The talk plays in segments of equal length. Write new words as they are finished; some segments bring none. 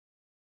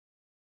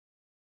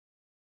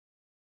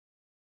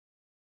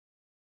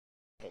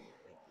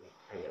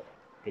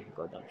Can you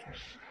go down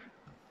first?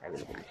 I will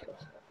go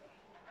first.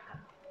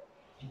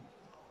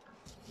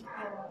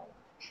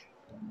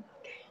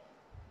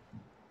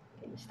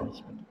 Can you start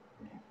speaking?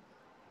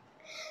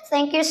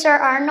 Thank you, Sir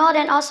Arnold,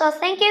 and also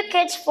thank you,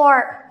 kids,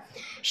 for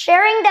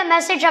sharing the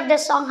message of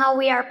this song, how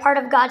we are part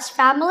of God's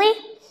family.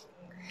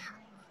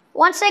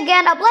 Once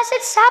again, a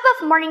blessed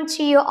Sabbath morning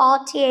to you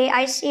all,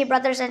 TAIC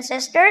brothers and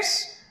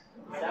sisters.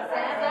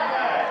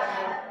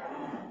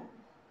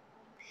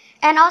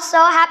 And also,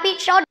 happy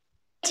children's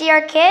day to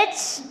your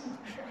kids.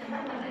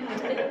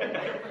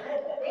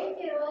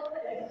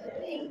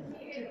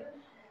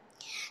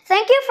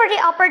 Thank you for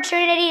the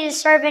opportunity to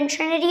serve in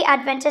Trinity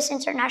Adventist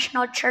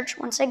International Church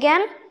once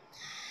again.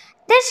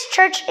 This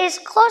church is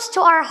close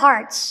to our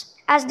hearts,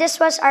 as this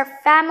was our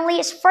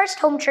family's first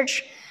home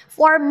church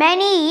for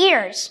many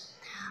years.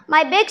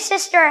 My big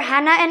sister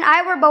Hannah and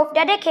I were both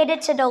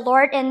dedicated to the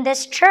Lord in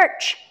this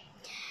church.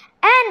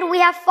 And we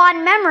have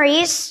fond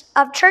memories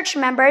of church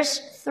members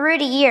through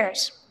the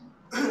years.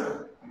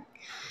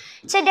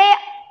 Today,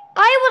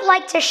 I would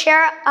like to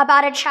share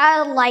about a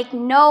child like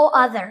no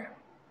other.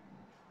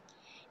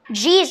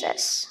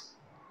 Jesus.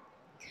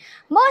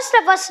 Most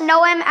of us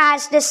know him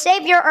as the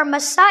Savior or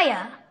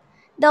Messiah,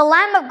 the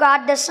Lamb of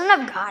God, the Son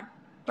of God,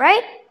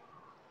 right?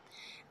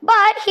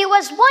 But he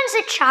was once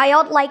a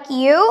child like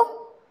you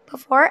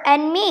before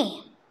and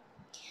me.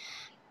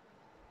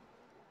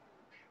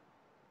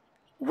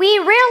 We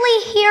rarely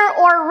hear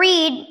or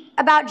read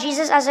about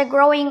Jesus as a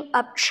growing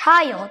up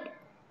child.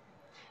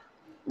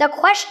 The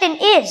question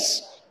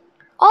is,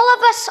 all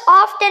of us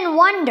often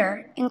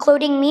wonder,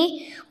 including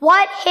me,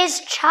 what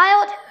his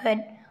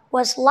childhood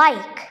was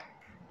like.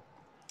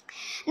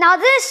 Now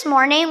this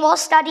morning, we'll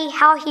study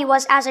how he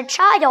was as a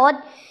child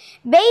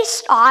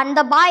based on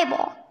the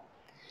Bible.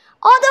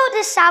 Although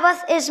this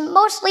Sabbath is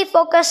mostly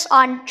focused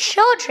on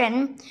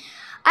children,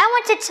 I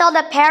want to tell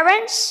the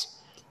parents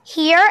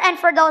here and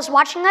for those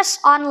watching us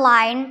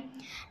online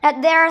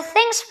that there are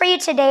things for you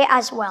today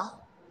as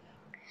well.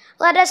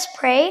 Let us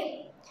pray.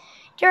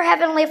 Dear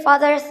Heavenly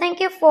Father, thank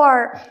you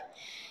for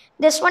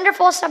this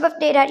wonderful Sabbath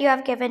day that you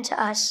have given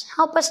to us.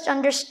 Help us to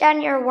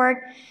understand your word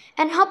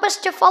and help us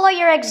to follow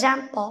your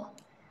example.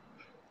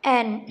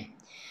 And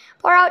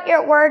pour out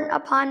your word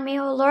upon me,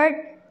 O Lord,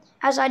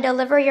 as I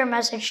deliver your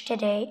message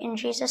today. In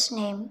Jesus'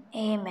 name,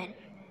 amen.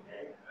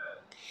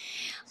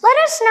 Let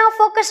us now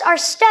focus our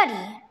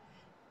study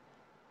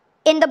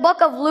in the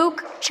book of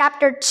Luke,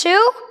 chapter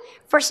 2,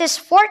 verses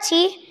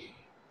 40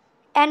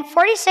 and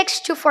 46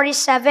 to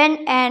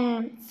 47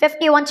 and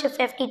 51 to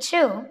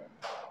 52.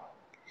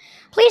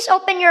 Please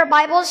open your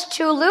Bibles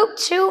to Luke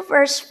 2,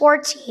 verse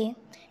 40.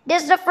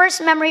 This is the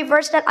first memory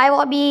verse that I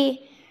will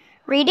be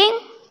reading.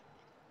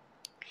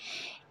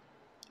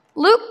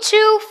 Luke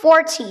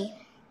 2:40.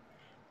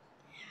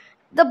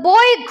 The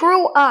boy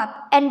grew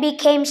up and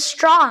became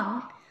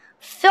strong,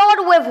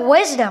 filled with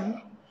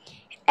wisdom,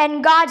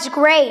 and God's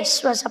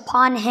grace was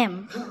upon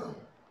him.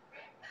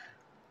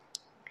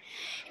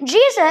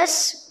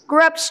 Jesus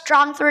grew up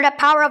strong through the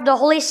power of the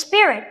Holy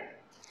Spirit.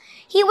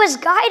 He was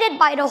guided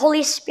by the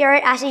Holy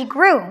Spirit as he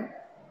grew.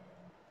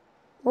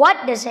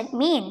 What does it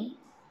mean?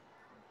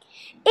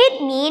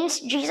 It means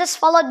Jesus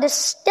followed the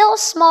still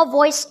small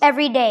voice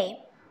every day.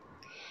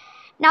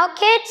 Now,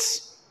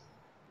 kids,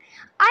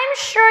 I'm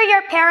sure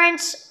your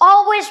parents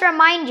always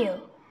remind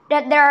you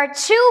that there are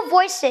two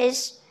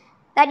voices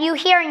that you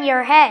hear in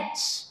your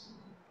heads.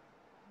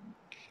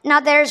 Now,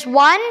 there's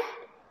one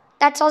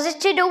that tells us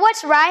to do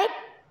what's right,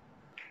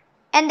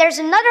 and there's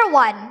another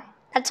one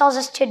that tells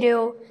us to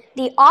do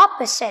the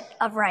opposite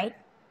of right.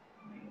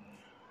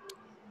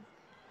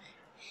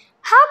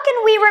 How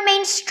can we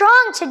remain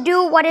strong to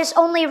do what is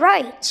only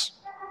right?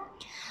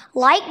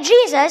 Like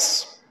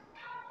Jesus,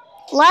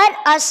 let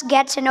us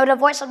get to know the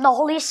voice of the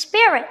Holy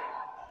Spirit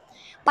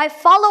by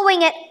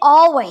following it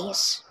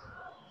always.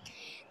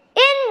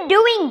 In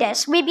doing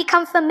this, we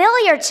become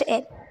familiar to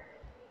it,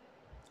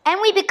 and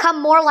we become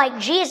more like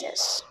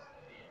Jesus.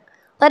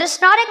 Let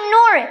us not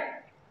ignore it,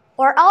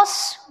 or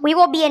else we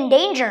will be in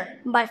danger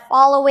by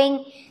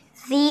following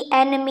the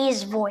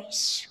enemy's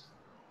voice.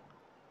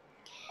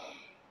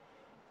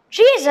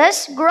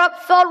 Jesus grew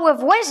up filled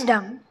with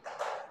wisdom.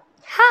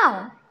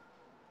 How?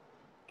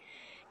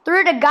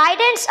 Through the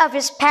guidance of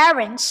his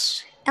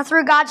parents and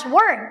through God's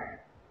word.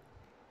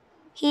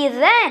 He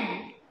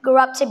then grew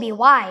up to be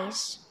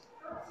wise.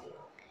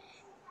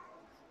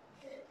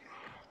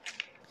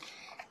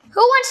 Who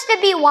wants to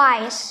be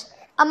wise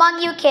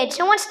among you kids?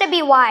 Who wants to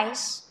be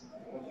wise?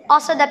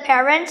 Also the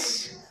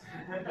parents?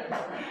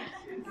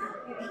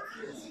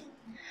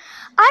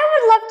 I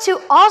would love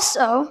to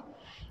also,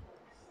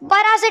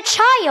 but as a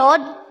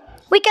child,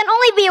 we can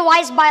only be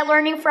wise by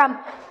learning from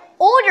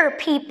older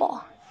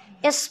people,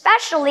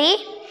 especially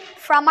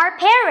from our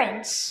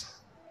parents.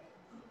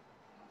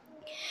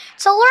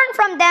 To learn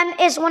from them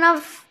is one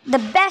of the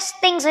best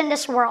things in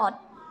this world.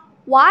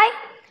 Why?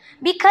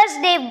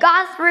 Because they've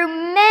gone through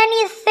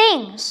many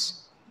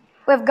things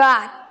with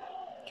God.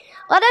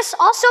 Let us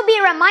also be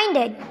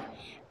reminded,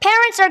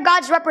 parents are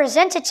God's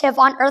representative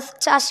on earth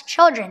to us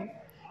children.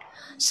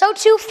 So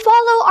to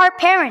follow our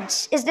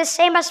parents is the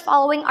same as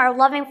following our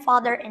loving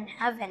Father in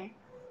heaven.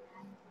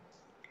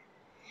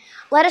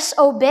 Let us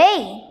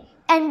obey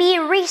and be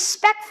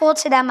respectful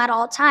to them at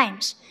all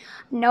times.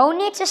 No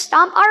need to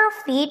stomp our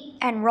feet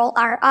and roll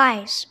our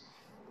eyes.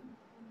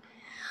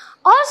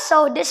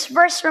 Also, this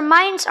verse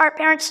reminds our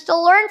parents to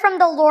learn from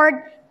the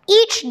Lord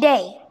each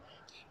day,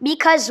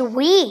 because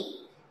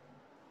we,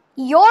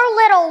 your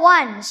little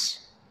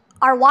ones,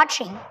 are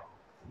watching.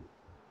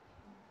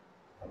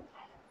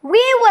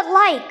 We would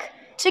like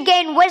to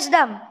gain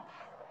wisdom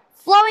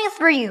flowing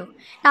through you,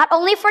 not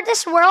only for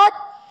this world,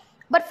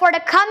 but for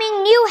the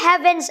coming new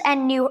heavens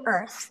and new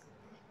earth.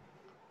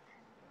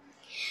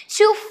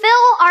 To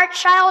fill our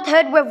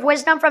childhood with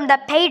wisdom from the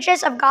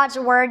pages of God's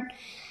Word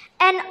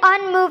and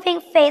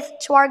unmoving faith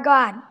to our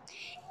God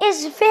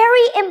is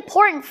very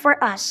important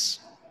for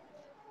us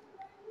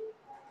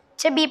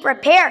to be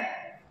prepared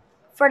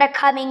for the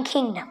coming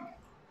kingdom.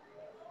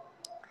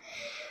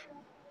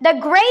 The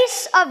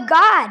grace of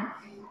God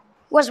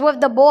was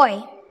with the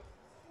boy.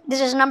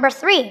 This is number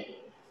 3.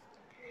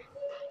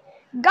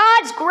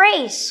 God's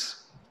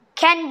grace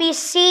can be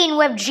seen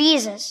with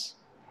Jesus.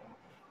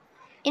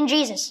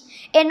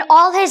 In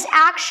all his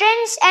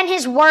actions and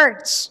his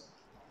words,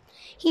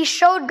 he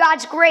showed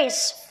God's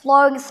grace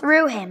flowing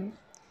through him.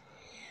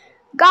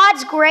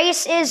 God's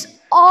grace is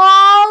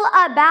all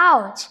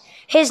about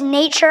his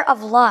nature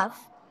of love.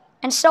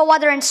 And so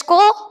whether in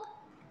school,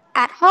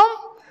 at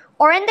home,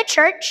 or in the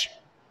church,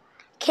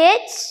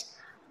 kids,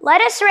 let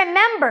us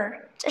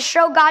remember to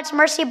show God's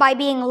mercy by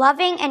being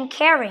loving and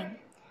caring.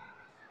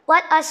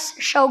 Let us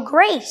show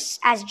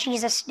grace as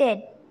Jesus did.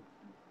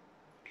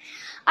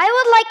 I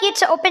would like you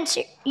to open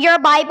your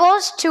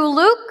Bibles to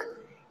Luke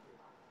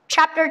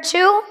chapter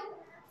 2,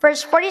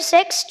 verse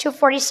 46 to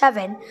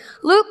 47.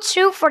 Luke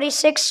 2,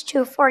 46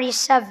 to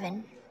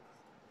 47.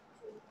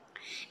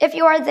 If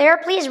you are there,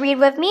 please read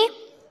with me.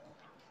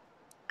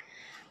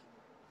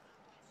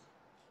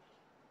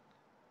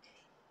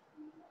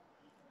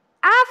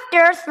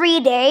 After 3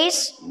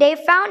 days, they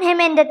found him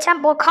in the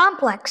temple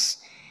complex,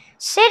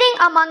 sitting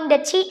among the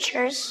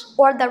teachers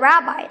or the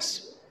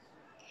rabbis.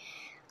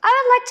 I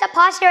would like to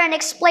pause here and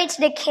explain to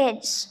the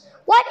kids,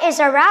 what is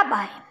a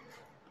rabbi?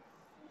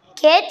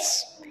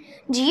 Kids,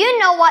 do you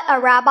know what a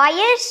rabbi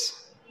is?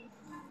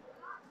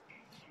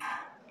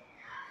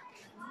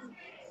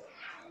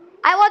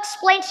 I will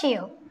explain to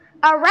you.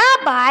 A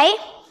rabbi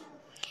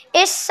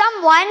is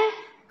someone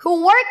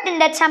who worked in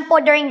the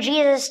temple during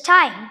Jesus'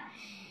 time.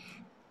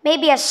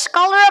 Maybe a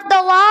scholar of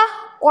the law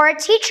or a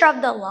teacher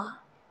of the law.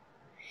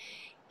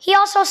 He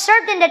also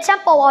served in the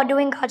temple while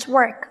doing God's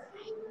work.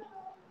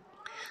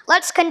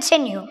 Let's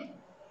continue.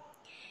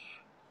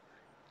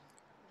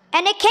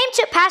 And it came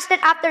to pass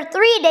that after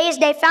 3 days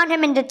they found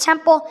him in the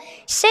temple,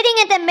 sitting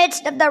in the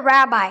midst of the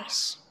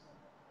rabbis,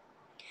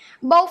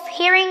 both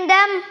hearing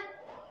them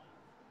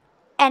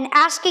and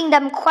asking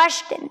them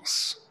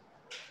questions.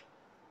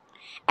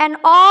 And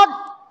all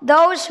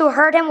those who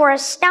heard him were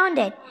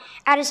astounded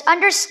at his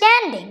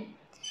understanding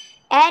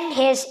and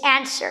his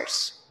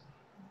answers.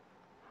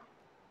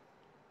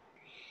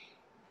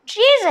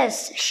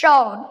 Jesus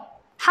showed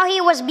how he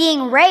was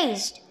being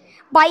raised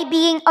by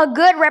being a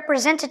good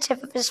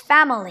representative of his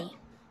family.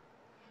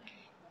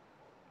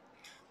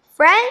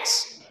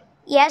 Friends,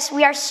 yes,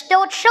 we are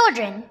still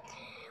children.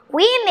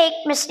 We make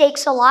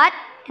mistakes a lot,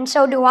 and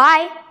so do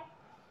I.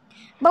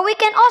 But we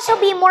can also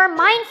be more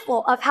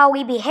mindful of how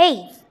we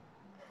behave.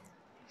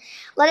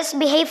 Let us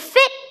behave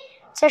fit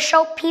to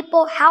show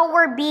people how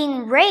we're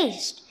being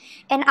raised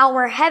in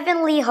our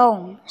heavenly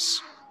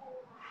homes.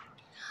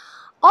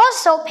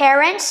 Also,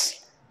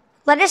 parents,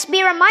 let us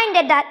be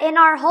reminded that in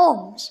our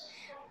homes,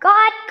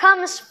 God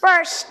comes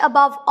first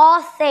above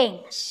all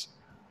things.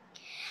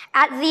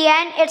 At the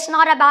end, it's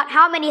not about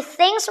how many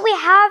things we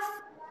have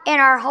in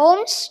our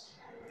homes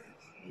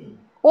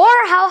or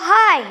how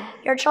high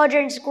your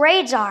children's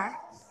grades are.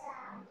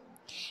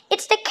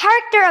 It's the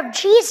character of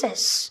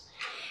Jesus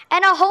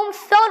and a home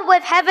filled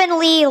with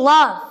heavenly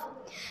love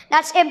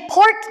that's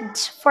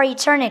important for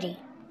eternity.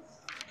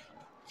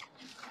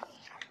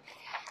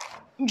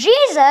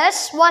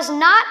 Jesus was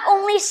not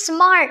only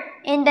smart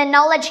in the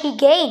knowledge he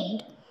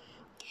gained,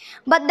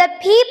 but the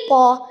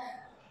people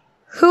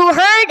who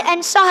heard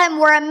and saw him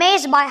were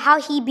amazed by how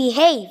he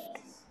behaved.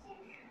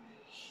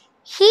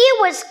 He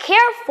was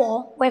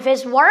careful with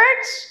his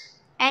words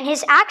and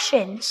his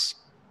actions.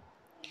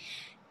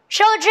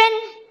 Children,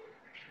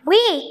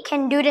 we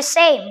can do the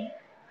same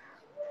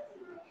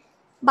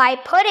by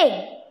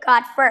putting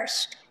God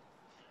first.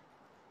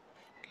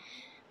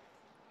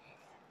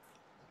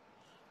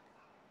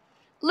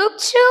 Luke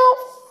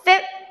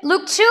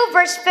 2,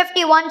 verse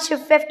 51 to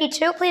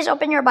 52. Please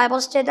open your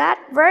Bibles to that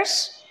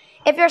verse.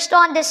 If you're still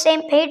on the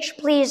same page,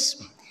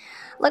 please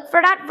look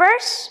for that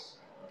verse.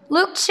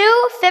 Luke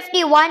 2,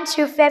 51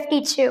 to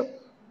 52.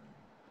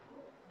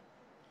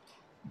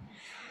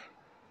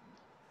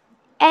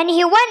 And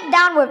he went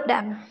down with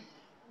them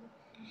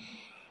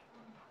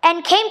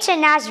and came to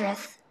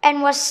Nazareth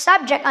and was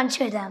subject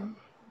unto them.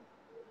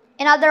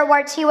 In other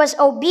words, he was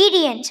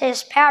obedient to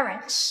his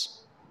parents.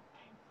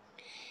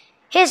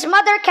 His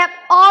mother kept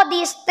all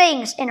these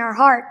things in her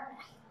heart.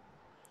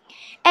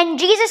 And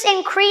Jesus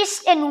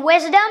increased in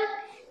wisdom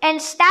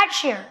and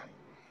stature,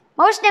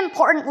 most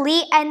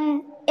importantly,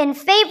 and in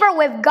favor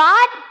with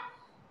God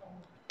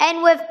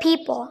and with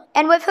people.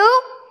 And with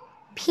who?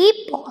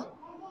 People.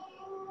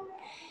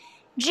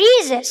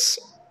 Jesus,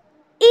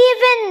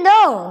 even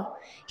though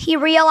he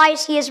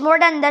realized he is more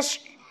than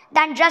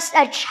just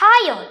a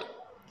child,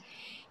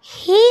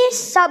 he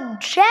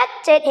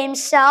subjected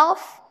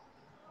himself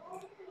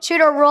to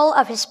the role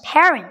of his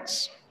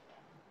parents.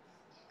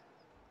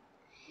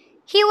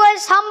 He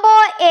was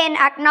humble in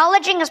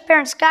acknowledging his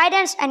parents'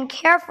 guidance and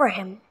care for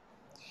him.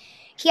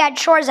 He had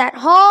chores at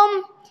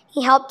home.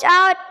 He helped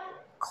out,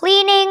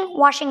 cleaning,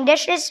 washing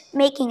dishes,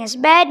 making his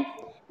bed,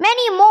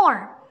 many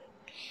more,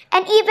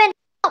 and even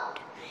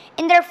helped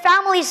in their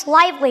family's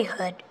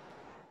livelihood.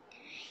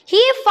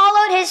 He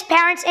followed his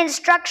parents'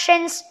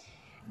 instructions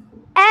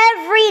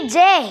every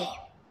day,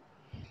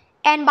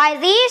 and by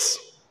these,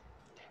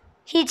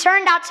 he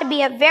turned out to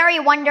be a very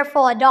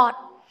wonderful adult.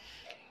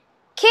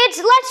 Kids,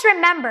 let's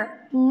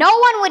remember, no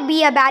one would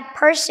be a bad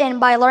person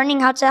by learning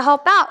how to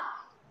help out.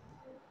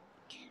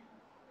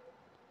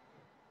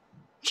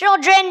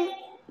 Children,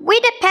 we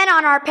depend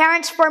on our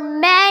parents for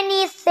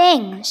many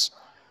things.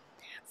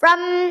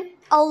 From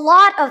a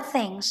lot of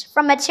things.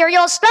 From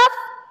material stuff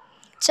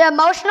to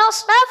emotional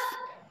stuff.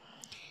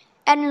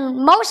 And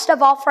most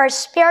of all, for our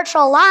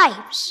spiritual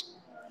lives.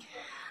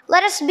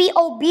 Let us be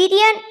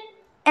obedient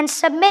and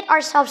submit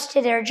ourselves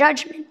to their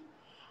judgment,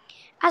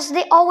 as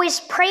they always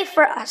pray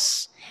for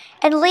us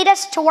and lead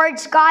us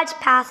towards God's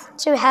path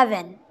to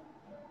heaven.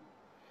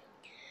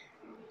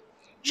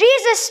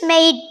 Jesus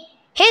made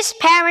his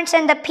parents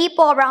and the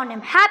people around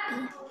him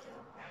happy.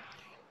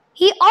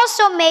 He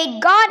also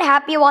made God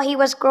happy while he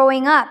was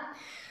growing up.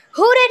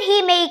 Who did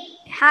he make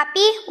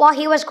happy while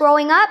he was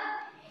growing up?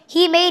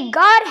 He made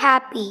God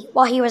happy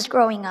while he was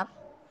growing up.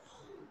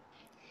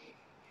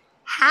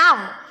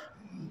 How?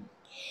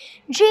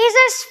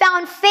 Jesus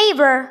found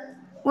favor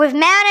with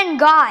man and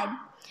God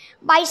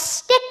by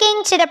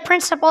sticking to the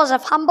principles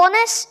of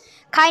humbleness,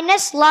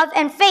 kindness, love,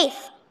 and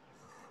faith.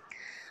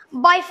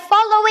 By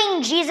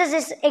following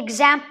Jesus'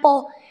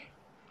 example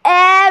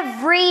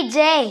every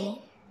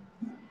day.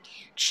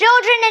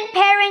 Children and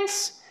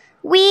parents,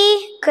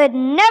 we could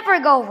never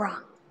go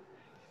wrong,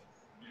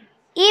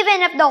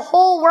 even if the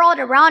whole world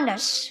around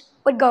us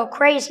would go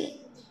crazy.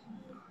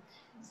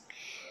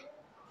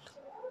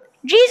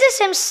 Jesus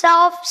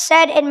himself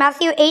said in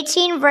Matthew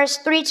 18, verse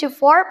 3 to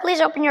 4,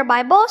 please open your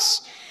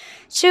Bibles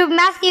to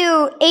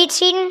Matthew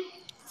 18,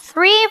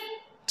 3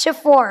 to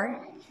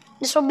 4.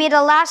 This will be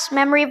the last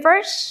memory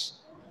verse.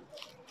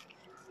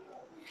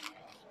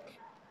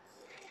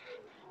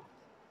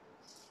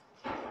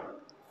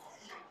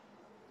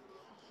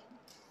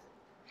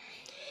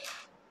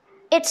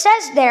 It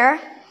says there,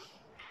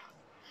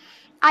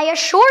 I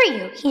assure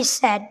you, he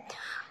said,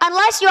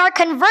 unless you are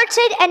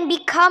converted and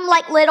become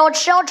like little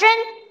children,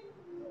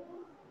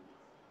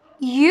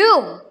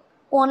 you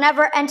will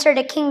never enter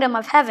the kingdom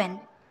of heaven.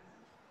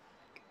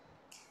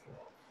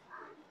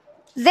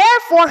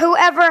 Therefore,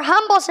 whoever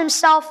humbles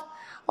himself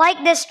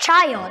like this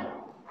child,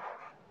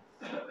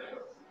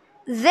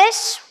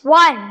 this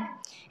one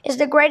is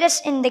the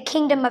greatest in the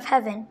kingdom of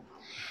heaven.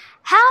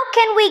 How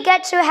can we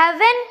get to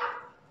heaven?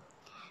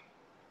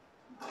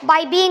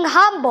 By being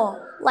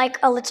humble like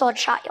a little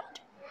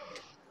child.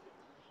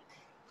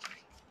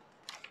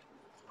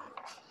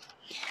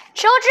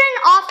 Children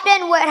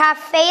often would have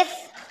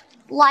faith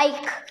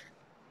like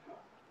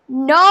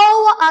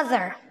no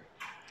other.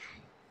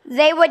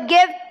 They would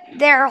give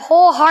their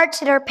whole heart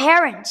to their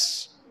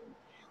parents,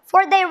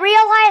 for they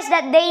realize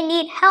that they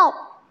need help.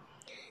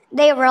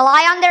 They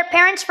rely on their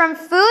parents from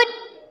food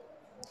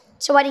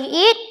to what you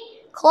eat,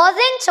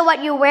 clothing to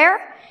what you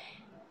wear,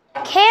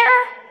 care,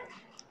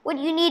 what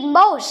you need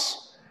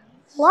most,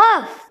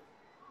 love,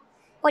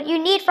 what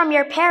you need from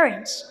your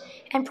parents,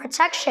 and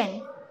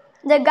protection,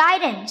 the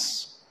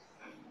guidance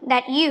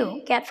that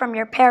you get from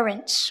your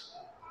parents.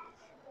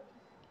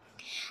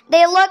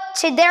 They look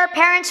to their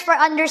parents for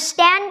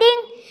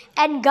understanding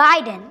and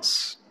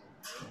guidance.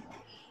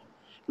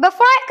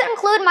 Before I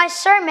conclude my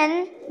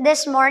sermon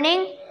this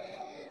morning,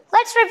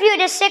 let's review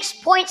the 6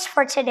 points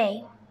for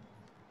today.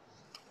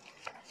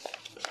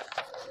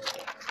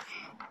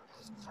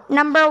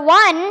 Number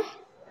 1,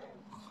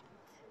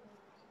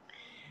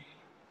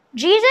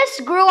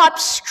 Jesus grew up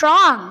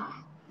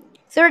strong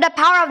through the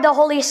power of the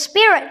Holy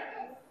Spirit.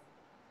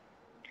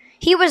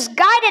 He was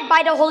guided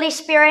by the Holy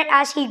Spirit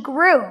as he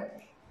grew.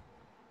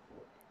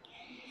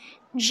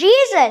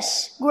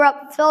 Jesus grew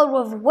up filled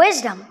with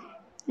wisdom.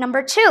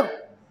 Number 2,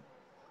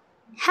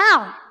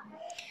 how?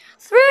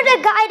 Through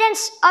the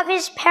guidance of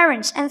his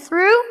parents and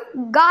through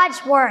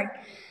God's word.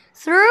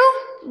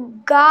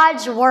 Through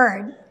God's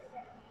word.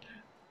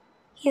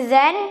 He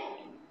then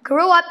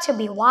grew up to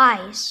be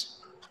wise.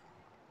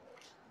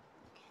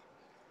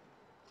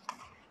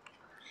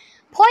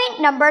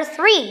 Point number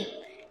 3,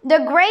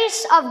 the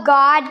grace of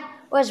God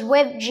was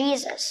with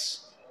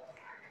Jesus.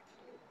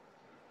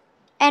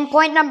 And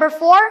point number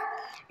 4,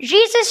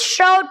 Jesus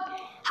showed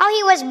how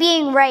he was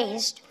being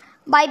raised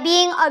by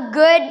being a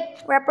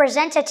good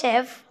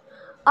representative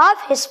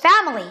of his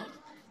family.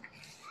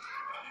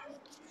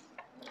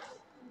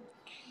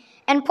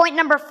 And point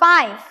number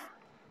 5,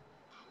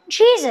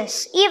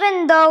 Jesus,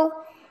 even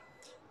though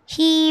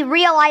he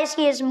realized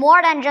he is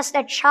more than just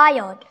a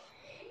child,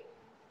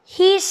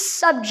 he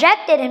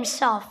subjected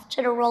himself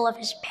to the role of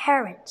his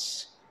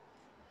parents.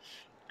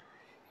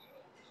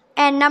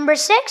 And number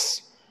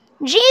 6,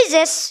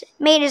 Jesus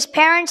made his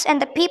parents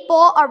and the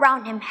people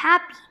around him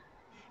happy,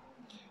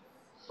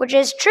 which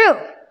is true.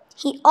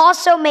 He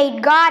also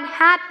made God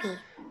happy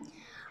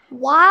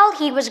while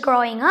he was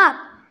growing up.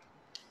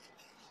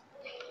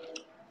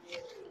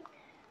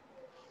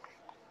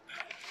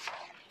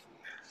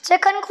 To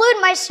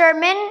conclude my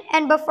sermon,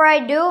 and before I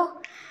do,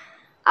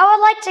 I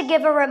would like to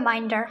give a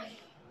reminder.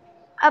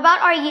 About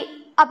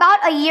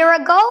a year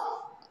ago,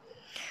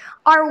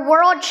 our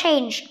world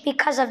changed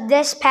because of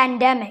this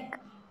pandemic.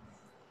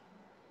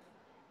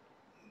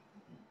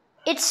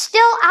 It's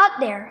still out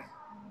there,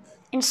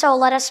 and so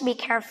let us be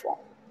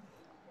careful.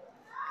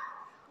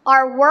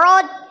 Our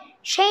world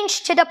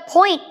changed to the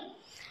point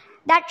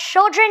that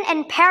children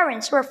and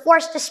parents were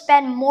forced to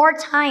spend more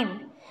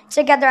time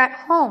together at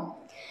home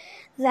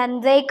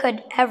than they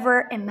could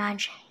ever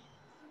imagine.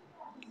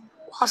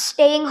 While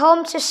staying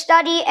home to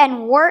study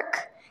and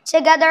work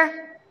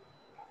together,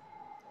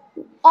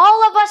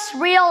 all of us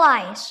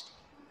realized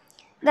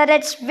that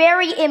it's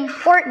very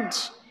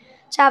important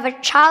to have a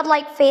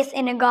childlike faith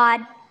in a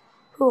God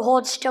who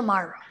holds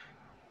tomorrow.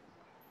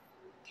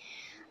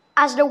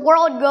 As the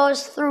world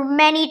goes through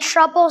many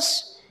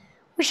troubles,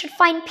 we should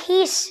find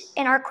peace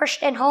in our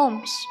Christian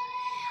homes.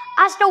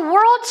 As the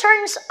world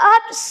turns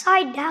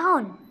upside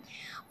down,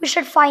 we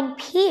should find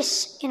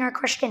peace in our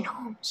Christian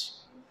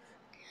homes.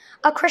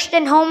 A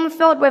Christian home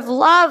filled with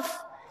love,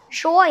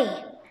 joy,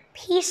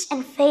 peace,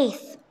 and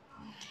faith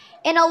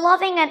in a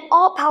loving and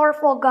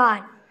all-powerful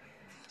God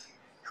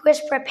who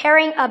is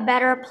preparing a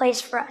better place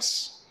for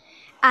us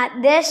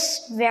at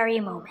this very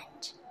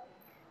moment.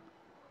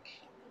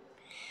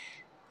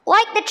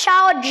 Like the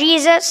child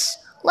Jesus,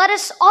 let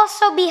us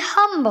also be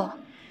humble,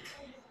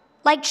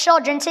 like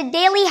children, to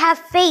daily have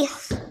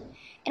faith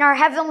in our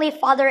Heavenly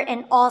Father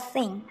in all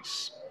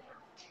things.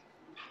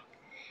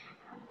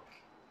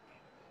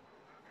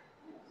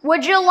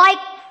 Would you like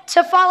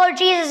to follow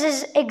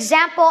Jesus'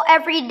 example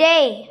every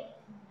day?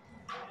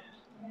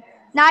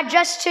 Not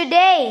just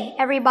today,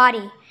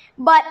 everybody,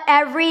 but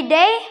every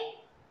day?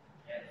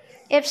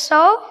 If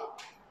so,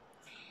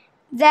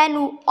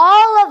 then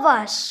all of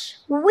us,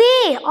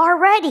 we are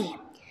ready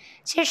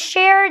to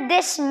share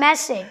this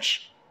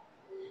message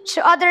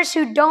to others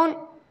who don't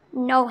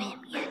know him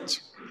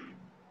yet.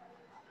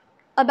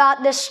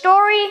 About the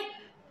story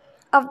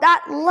of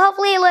that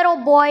lovely little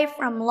boy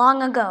from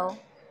long ago,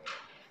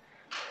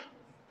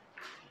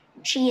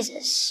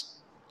 Jesus,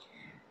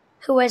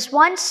 who was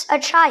once a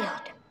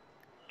child,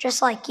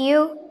 just like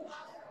you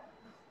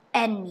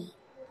and me.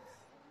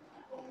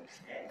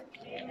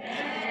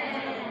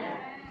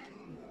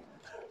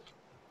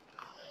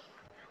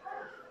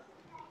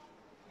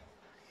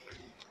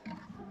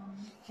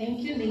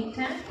 Thank you,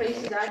 Nathan.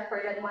 Praise God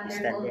for that wonderful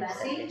Stand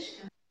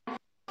message.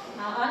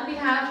 On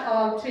behalf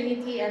of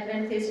Trinity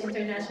Adventist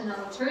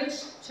International Church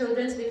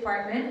Children's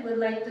Department, we'd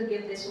like to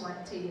give this one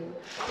to you.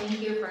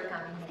 Thank you for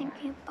coming here.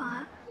 Thank you,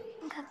 Bob.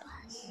 God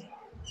bless.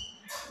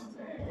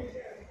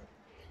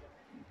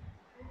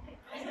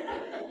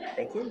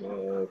 Thank you,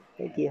 Nate.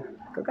 Thank you.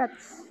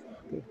 Congrats.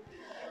 Okay.